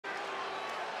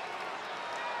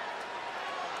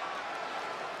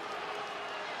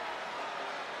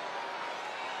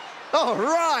All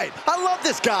right, I love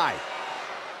this guy.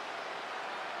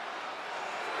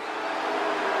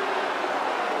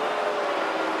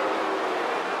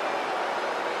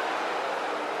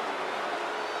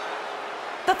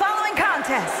 The following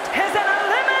contest is an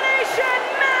elimination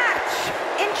match.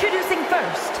 Introducing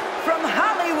first, from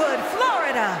Hollywood,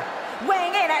 Florida,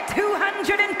 weighing in at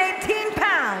 218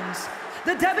 pounds,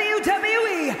 the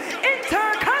WWE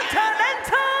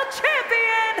Intercontinental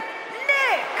Champion,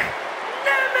 Nick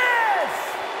Nemeth.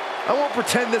 I won't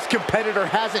pretend this competitor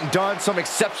hasn't done some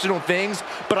exceptional things,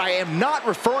 but I am not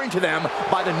referring to them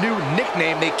by the new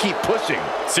nickname they keep pushing.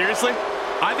 Seriously?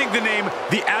 I think the name,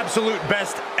 the absolute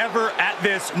best ever at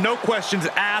this, no questions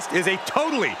asked, is a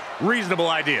totally reasonable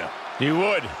idea. You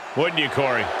would, wouldn't you,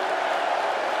 Corey?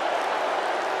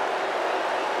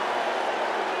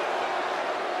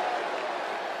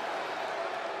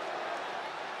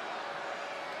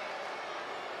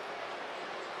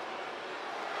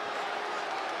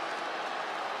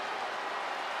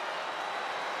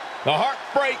 The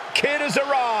Heartbreak Kid has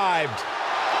arrived.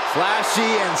 Flashy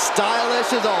and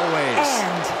stylish as always.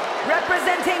 And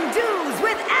representing dudes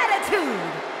with attitude,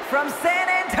 from San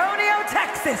Antonio,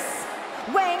 Texas,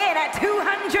 weighing in at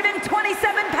 227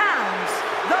 pounds,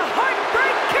 the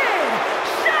Heartbreak Kid,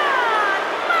 Shawn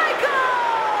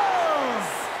Michaels!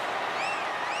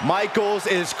 Michaels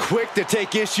is quick to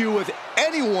take issue with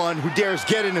anyone who dares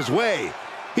get in his way.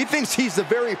 He thinks he's the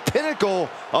very pinnacle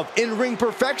of in-ring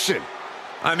perfection.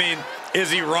 I mean,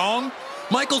 is he wrong?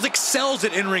 Michaels excels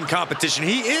at in-ring competition.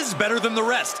 He is better than the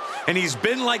rest, and he's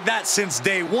been like that since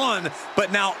day one,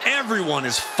 but now everyone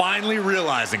is finally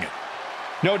realizing it.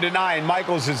 No denying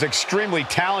Michaels is extremely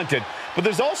talented, but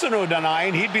there's also no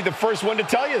denying he'd be the first one to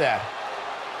tell you that.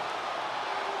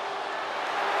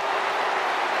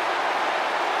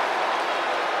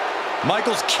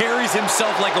 Michaels carries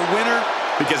himself like a winner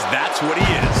because that's what he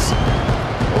is.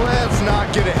 Let's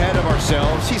not get ahead of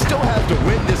ourselves. He still has to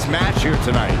win this match here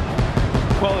tonight.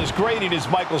 Well, as grating as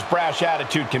Michaels' brash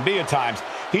attitude can be at times,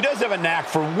 he does have a knack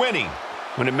for winning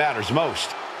when it matters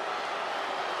most.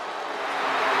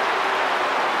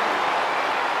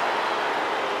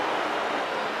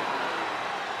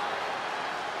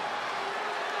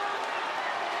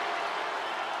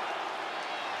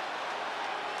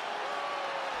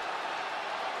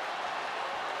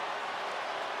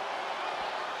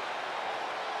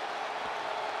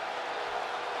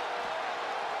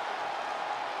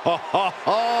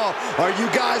 Are you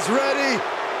guys ready?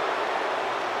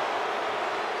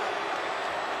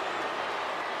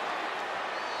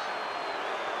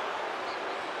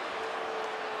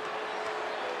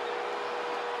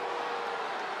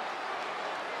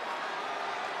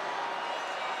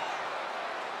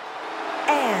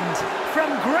 And from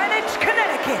Greenwich,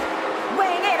 Connecticut,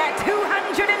 weighing in at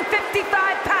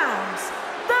 255 pounds,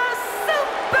 the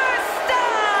Superstar!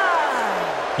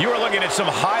 You are looking at some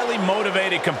highly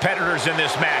motivated competitors in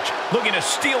this match, looking to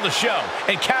steal the show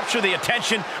and capture the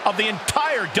attention of the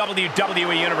entire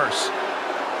WWE Universe.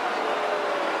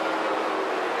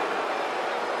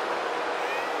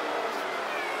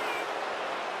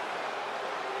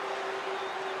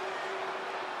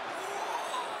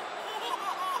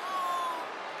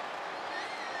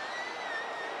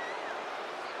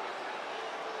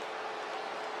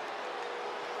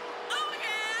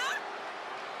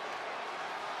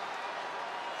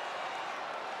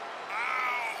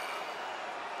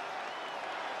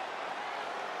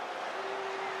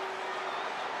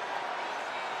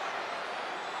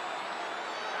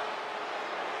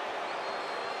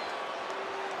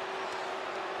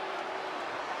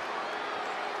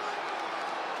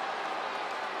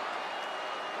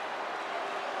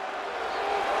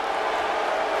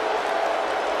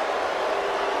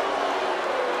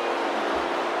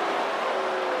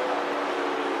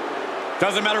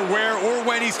 Doesn't matter where or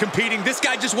when he's competing, this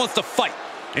guy just wants to fight,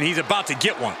 and he's about to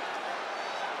get one.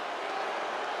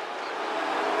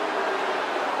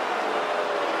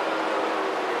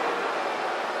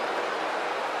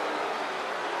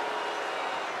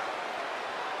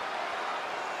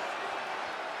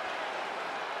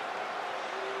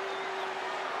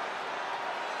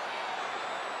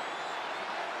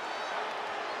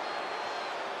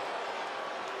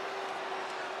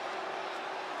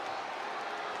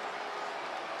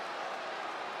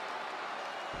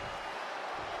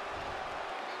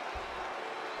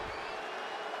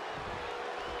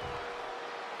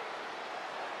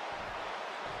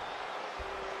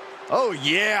 Oh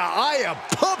yeah, I am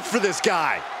pumped for this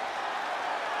guy.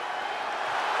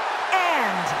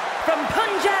 And from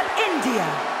Punjab, India,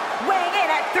 weighing in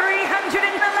at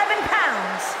 311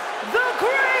 pounds, the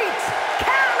Great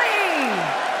Khali!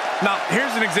 Now,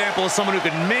 here's an an example of someone who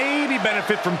could maybe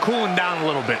benefit from cooling down a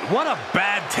little bit. What a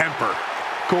bad temper.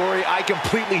 Corey, I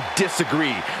completely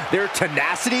disagree. Their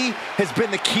tenacity has been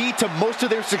the key to most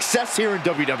of their success here in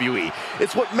WWE.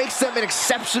 It's what makes them an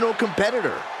exceptional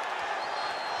competitor.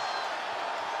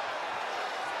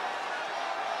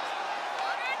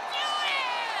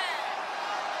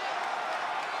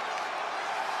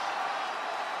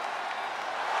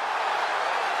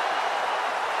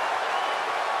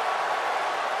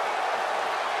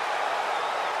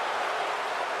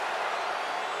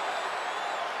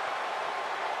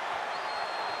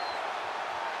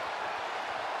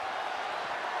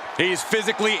 He's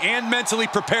physically and mentally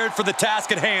prepared for the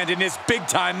task at hand in this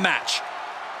big-time match.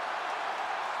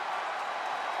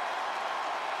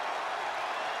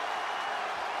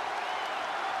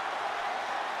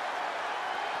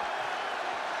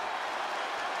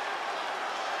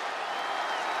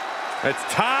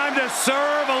 It's time to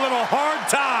serve a little hard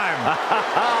time.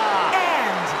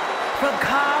 And from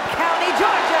Cobb County,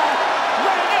 Georgia,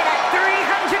 weighing in at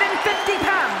 350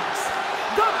 pounds,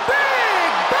 the Big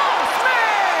Boss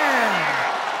Man!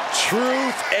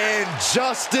 Truth and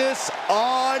justice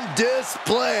on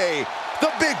display.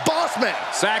 The Big Boss Man.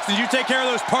 Saxton, did you take care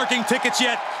of those parking tickets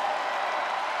yet?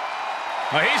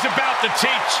 Well, he's about to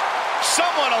teach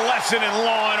someone a lesson in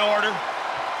law and order.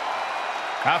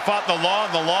 I fought the law,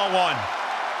 and the law won.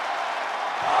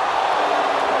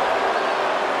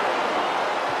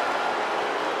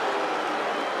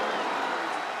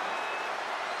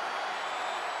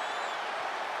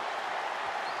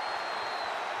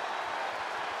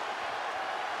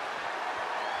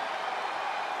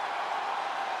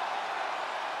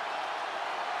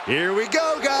 Here we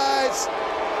go, guys.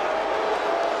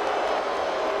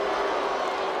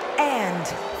 And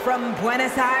from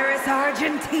Buenos Aires,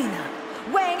 Argentina,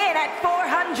 weighing in at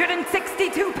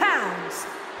 462 pounds,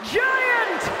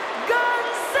 Giant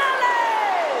Gonzalez!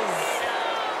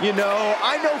 You know,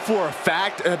 I know for a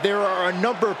fact there are a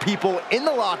number of people in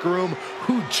the locker room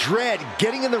who dread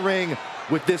getting in the ring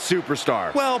with this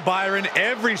superstar. Well, Byron,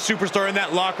 every superstar in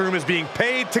that locker room is being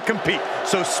paid to compete,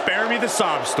 so spare me the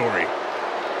sob story.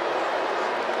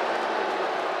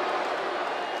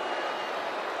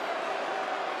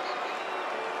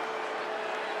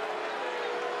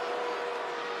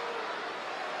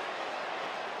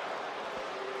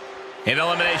 An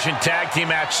elimination tag team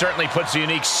match certainly puts a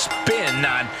unique spin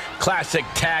on classic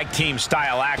tag team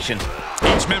style action.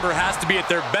 Each member has to be at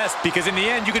their best because in the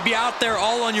end, you could be out there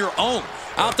all on your own.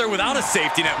 Out there without a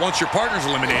safety net once your partner's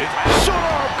eliminated.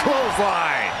 Short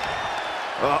clothesline.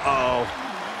 Uh-oh.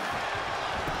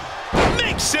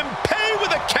 Makes him pay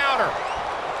with a counter.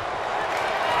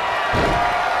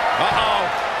 Uh-oh.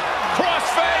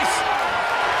 Crossface.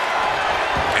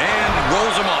 And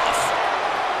rolls him off.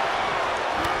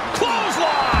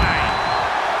 Clothesline!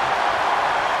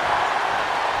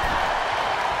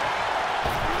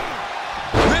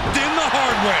 Ripped in the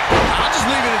hard way. I'll just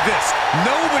leave it at this.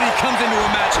 Nobody comes into a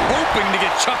match hoping to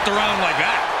get chucked around like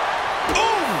that.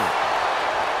 Ooh!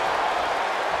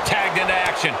 Tagged into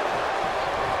action.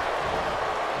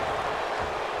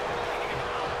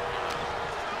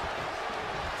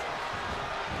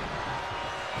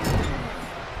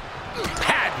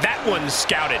 Had that one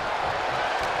scouted.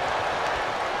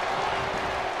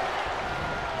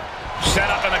 Set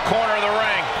up in the corner of the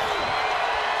ring.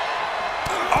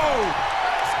 Oh!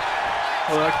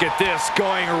 Look at this,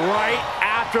 going right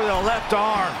after the left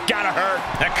arm. Gotta hurt.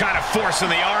 That kind of force in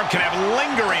the arm can have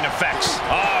lingering effects.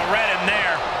 Oh, right in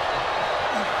there.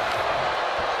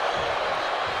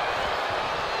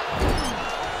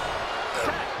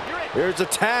 Here's a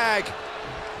tag.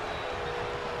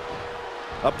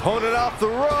 Opponent off the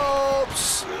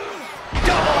ropes.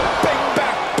 Double big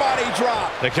back body drop.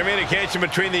 The communication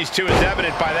between these two is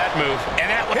evident by that move.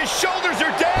 And that his shoulders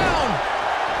are down.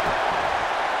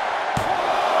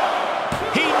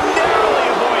 He narrowly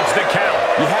avoids the count.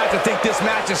 You have to think this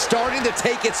match is starting to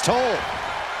take its toll.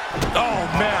 Oh,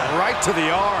 man, right to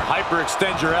the arm.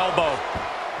 Hyperextend your elbow.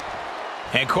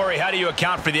 And Corey, how do you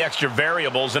account for the extra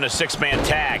variables in a six-man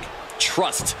tag?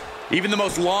 Trust. Even the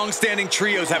most long-standing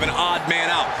trios have an odd man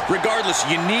out. Regardless,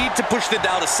 you need to push the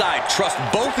doubt aside. Trust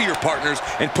both of your partners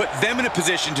and put them in a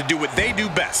position to do what they do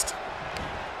best.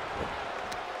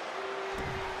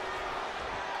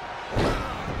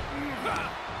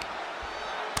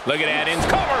 Look at that in.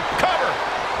 Cover! Cover!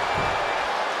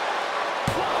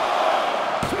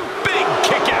 Big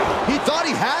kick out. He thought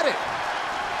he had it.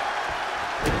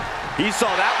 He saw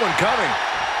that one coming.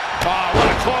 Oh, what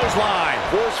a clothesline.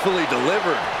 Forcefully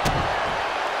delivered.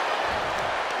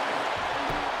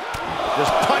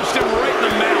 Just punched him right in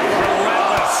the mouth.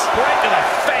 Relentless. Right to the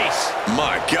face.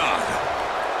 My God.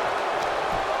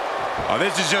 Oh,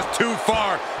 this is just too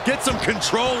far. Get some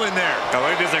control in there. Oh,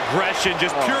 look at his aggression,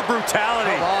 just pure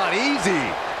brutality. Come on, easy.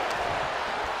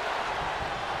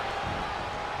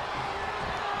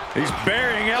 He's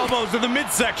burying elbows to the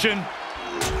midsection.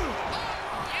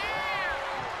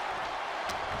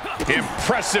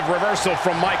 Impressive reversal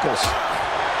from Michaels.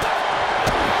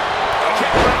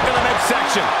 Kick right to the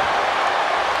midsection.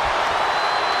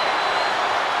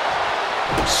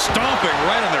 Stomping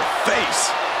right on their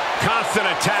face. Constant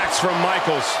attacks from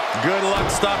Michaels. Good luck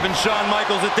stopping Shawn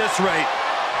Michaels at this rate.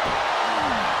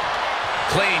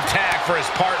 Clean tag for his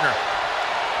partner.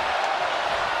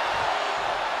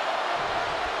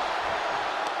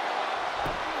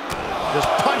 Just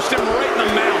punched him right in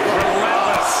the mouth.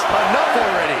 Relentless. Enough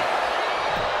already.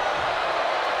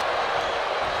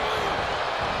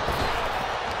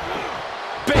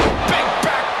 Big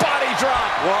back body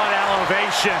drop. What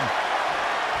elevation.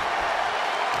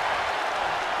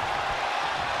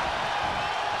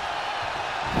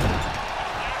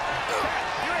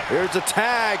 Here's a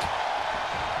tag.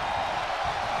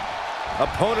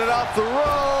 Opponent off the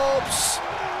ropes.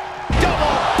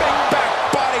 Double big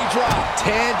back body drop.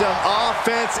 Tandem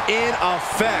offense in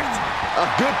effect. A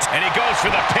good And he goes for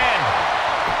the pin.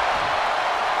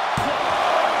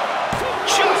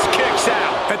 Just kicks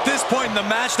out. At this point in the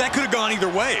match, that could have gone either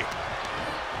way.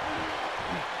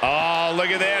 Oh, look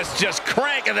at this. Just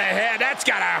cranking the head. That's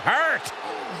gotta hurt.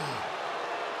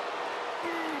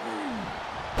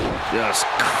 just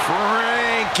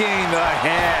cranking the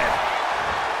head.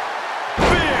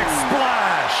 Big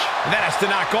splash. That has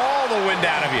to knock all the wind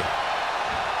out of you.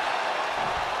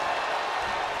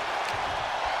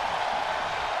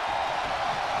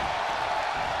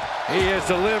 He is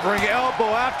delivering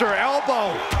elbow after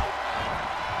elbow.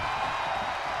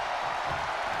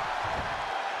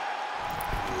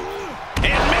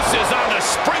 And misses on the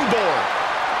springboard.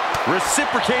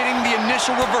 Reciprocating the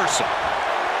initial reversal.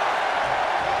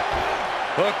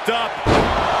 Hooked up.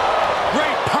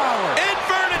 Great power.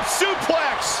 Inverted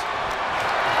suplex.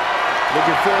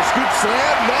 Looking for a scoop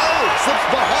slam. No. Slips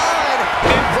behind.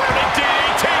 Inverted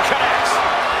DDT connects.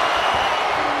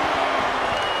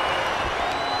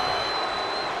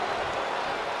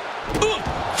 Ooh,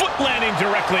 foot landing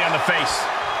directly on the face.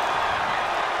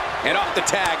 And off the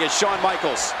tag is Shawn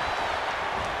Michaels.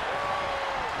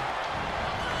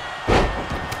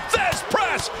 Fez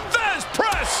press! Fez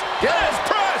press! Fez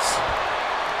press!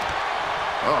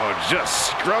 Oh, just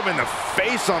scrubbing the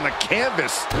face on the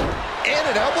canvas. And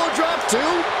an elbow drop,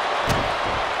 too.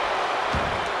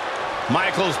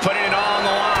 Michaels putting it all on the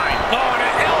line. Oh, and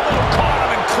an elbow caught him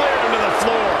and cleared him to the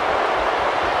floor.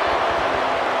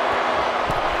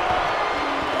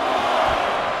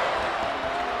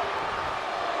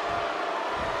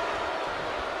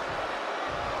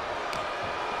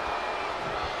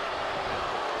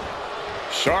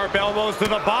 Sharp elbows to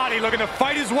the body, looking to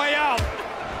fight his way out.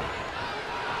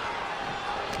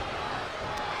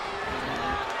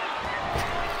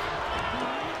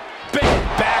 Big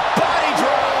back body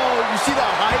drop. You see the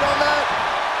height on that?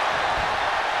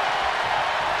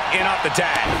 In off the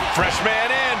tag. Fresh man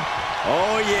in.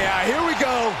 Oh, yeah. Here we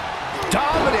go.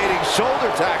 Dominating shoulder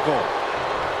tackle.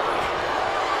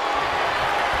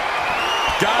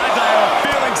 Guys, I have a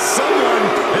feeling someone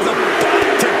is about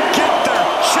to get their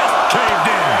chest caved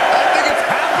in. I think it's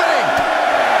happening.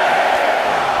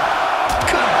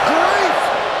 Good grief.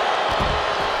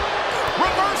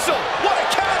 Reversal. What a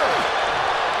counter.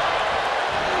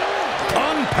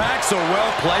 Unpacks a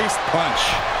well-placed punch.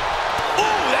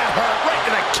 Ooh, that hurt right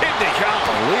to the kidney.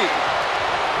 Golly.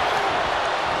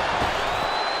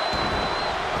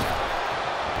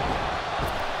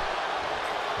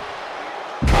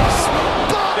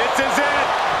 This is it.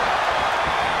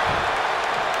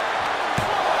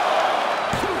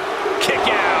 Kick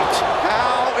out.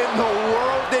 How in the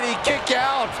world did he kick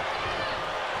out?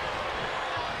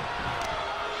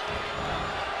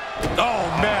 Oh,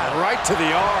 man. Right to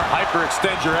the arm.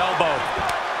 Hyperextend your elbow.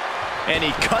 And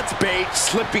he cuts bait,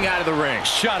 slipping out of the ring.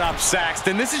 Shut up,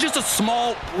 Saxton. This is just a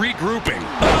small regrouping.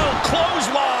 Oh,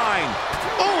 clothesline.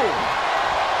 Ooh.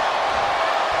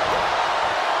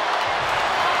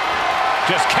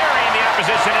 Just carrying the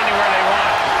opposition anywhere they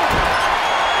want.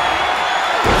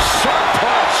 Sharp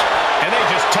punch. And they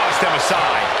just tossed them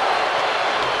aside.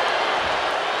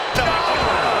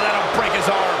 Oh, that'll break his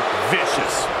arm.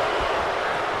 Vicious.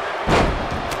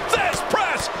 Fez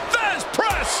press! Fez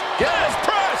press! Fez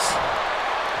press!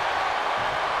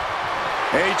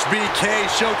 HBK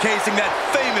showcasing that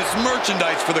famous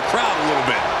merchandise for the crowd a little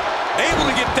bit. Able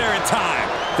to get there in time.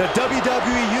 The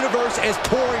WWE Universe is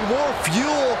pouring more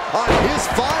fuel on his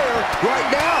fire right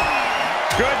now.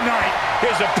 Good night.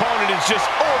 His opponent confidence just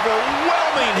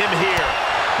overwhelming him here.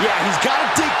 Yeah, he's got to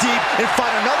dig deep and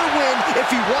find another win if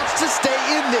he wants to stay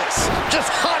in this. Just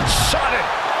hot-shotted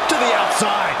to the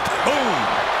outside. Boom.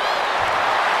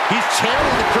 He's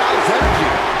channeling the crowd's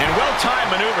energy. And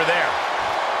well-timed maneuver there.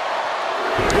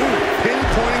 Ooh,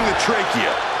 pinpointing the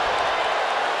trachea.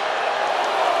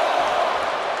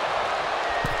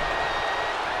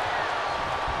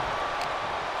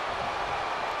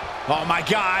 Oh, my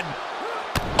God.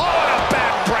 Oh, a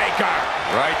backbreaker.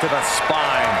 Right to the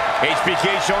spine.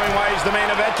 HBK showing why he's the main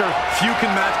eventer. Few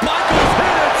can match. Michaels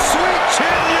hit it. Sweet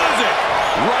chin music.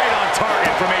 Right on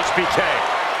target from HBK.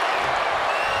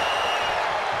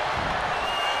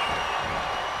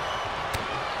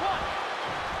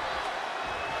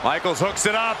 Michaels hooks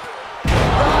it up.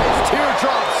 Nice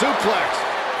teardrop suplex.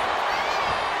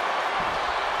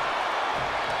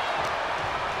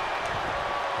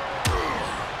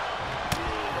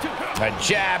 A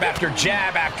jab after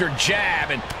jab after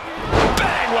jab, and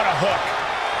bang, what a hook.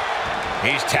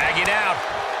 He's tagging out.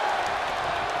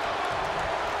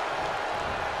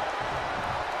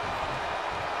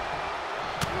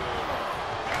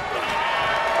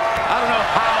 I don't know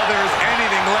how there's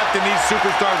anything left in these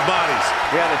superstars' bodies.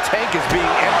 Yeah, the tank is being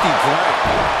emptied tonight.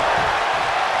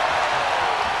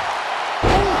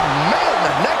 Ooh, man,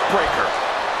 the neck breaker.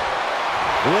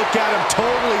 Look at him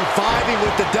totally vibing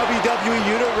with the WWE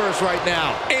Universe right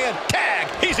now. And tag,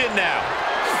 he's in now.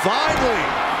 Finally.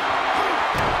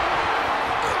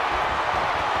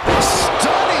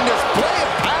 Stunning display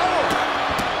of power.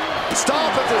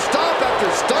 Stomp after stomp after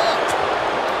stomp.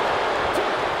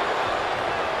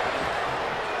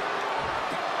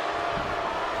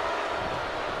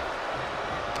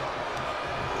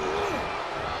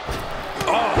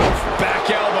 Oh, back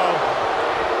elbow.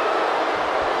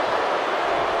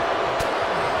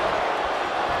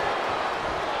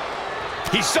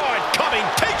 He saw it coming,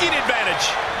 taking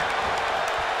advantage.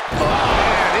 Oh,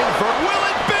 man, invert. Will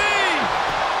it be?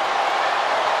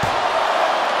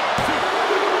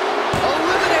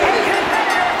 Eliminated. A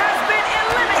competitor has been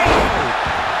eliminated.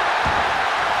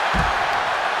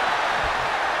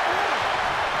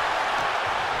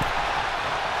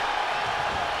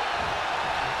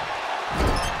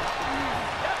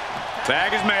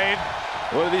 Tag is made.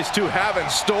 What do these two have in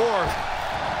store?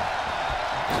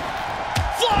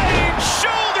 Flying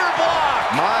shoulder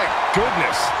block. My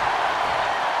goodness.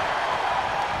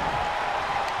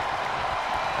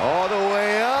 All the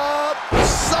way up.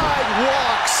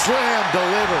 Sidewalk slam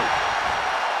delivered.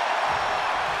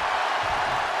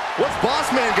 What's Boss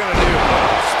Man gonna do?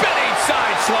 Spinning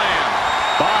side slam.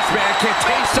 Boss Man can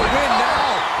taste the win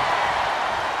now.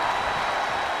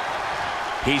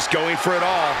 He's going for it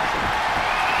all.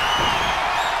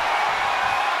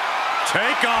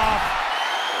 Take off.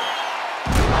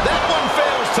 That one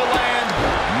fails to land.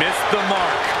 Missed the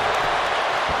mark.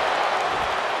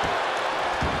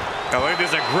 Oh, look at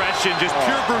this aggression, just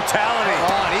pure brutality.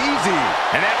 On easy.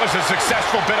 And that was a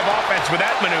successful bit of offense with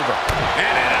that maneuver.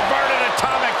 And an inverted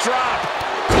atomic drop.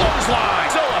 Clothesline.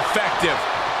 So effective.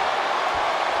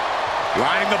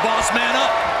 Lining the Boss Man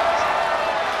up.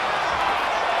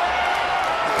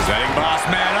 Setting Boss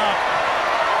Man up.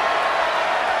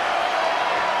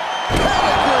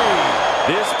 Pedigree.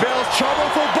 This spells trouble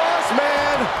for Boss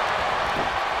Man.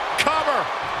 Cover.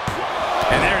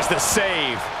 And there's the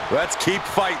save. Let's keep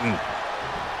fighting.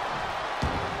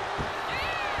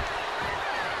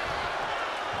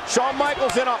 Shawn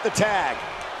Michaels in off the tag.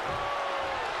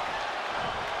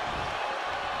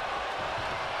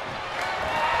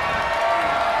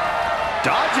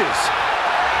 Dodges.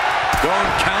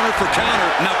 Going counter for counter.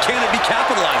 Now can it be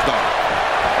capitalized on?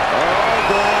 Oh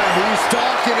boy, he's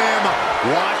stalking him.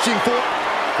 Watching for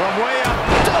from way up.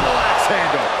 Double axe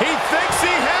handle. He thinks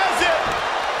he has it.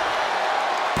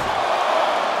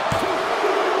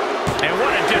 And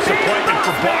what a disappointment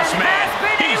for Boss Man.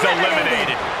 He's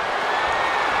eliminated.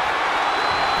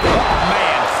 Oh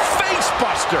man, face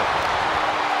buster.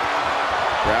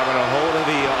 Grabbing a hold of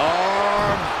the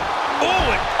arm.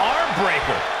 Oh, an arm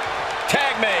breaker.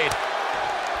 Tag made.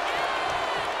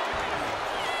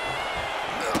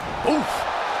 Oof.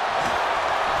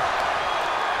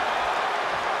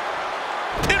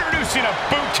 Introducing a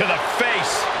boot to the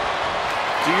face.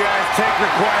 Do you guys take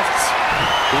requests?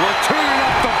 We're tuning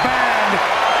up the band.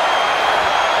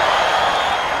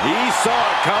 He saw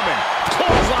it coming.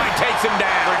 Clothesline takes him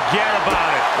down. Forget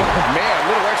about it. Oh, man, a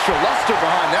little extra luster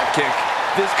behind that kick.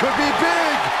 This could be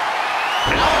big.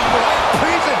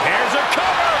 Please, Here's a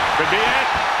cover. Could be it.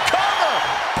 Cover.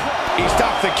 He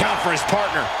stops the count for his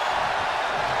partner.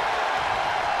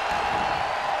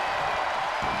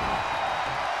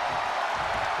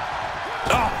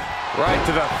 Oh, Right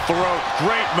to the throat.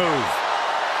 Great move.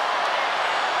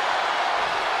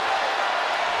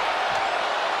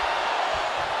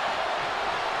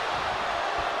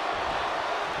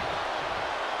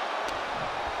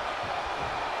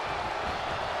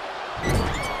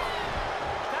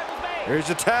 Here's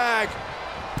the tag.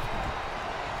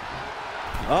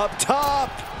 Up top.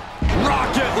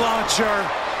 Rocket launcher.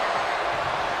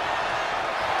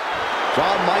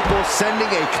 Shawn Michaels sending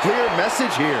a clear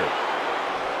message here.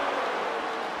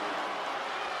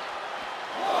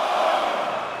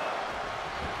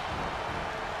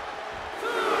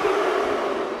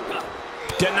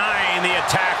 Denying the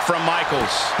attack from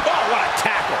Michaels. Oh, what a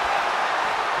tackle.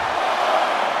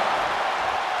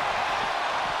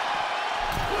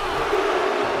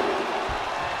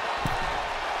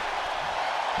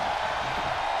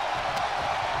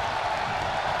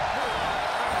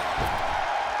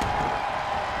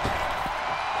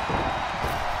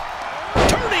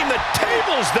 Turning the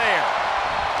tables there.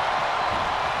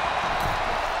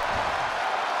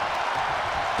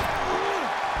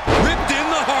 Ripped in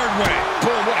the hard way.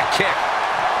 Boom, what a kick.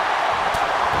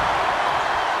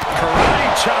 Karate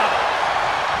chop.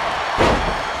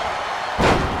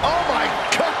 Oh my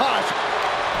gosh!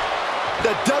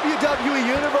 The WWE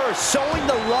Universe showing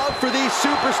the love for these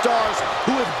superstars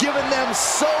who have given them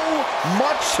so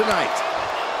much tonight.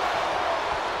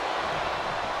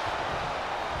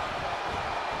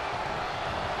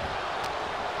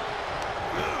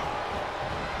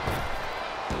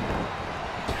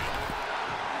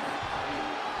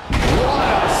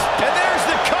 And there's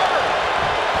the cover.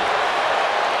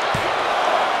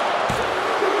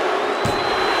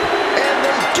 And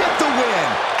they get the win.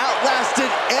 Outlasted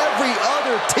every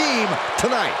other team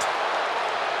tonight.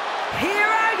 Here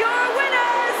are your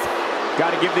winners.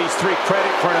 Got to give these three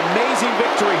credit for an amazing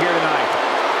victory here tonight.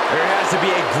 There has to be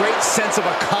a great sense of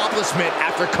accomplishment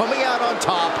after coming out on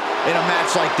top in a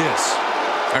match like this.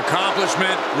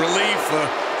 Accomplishment, relief, a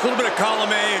little bit of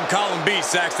column A and column B,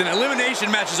 Saxton.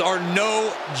 Elimination matches are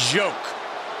no joke.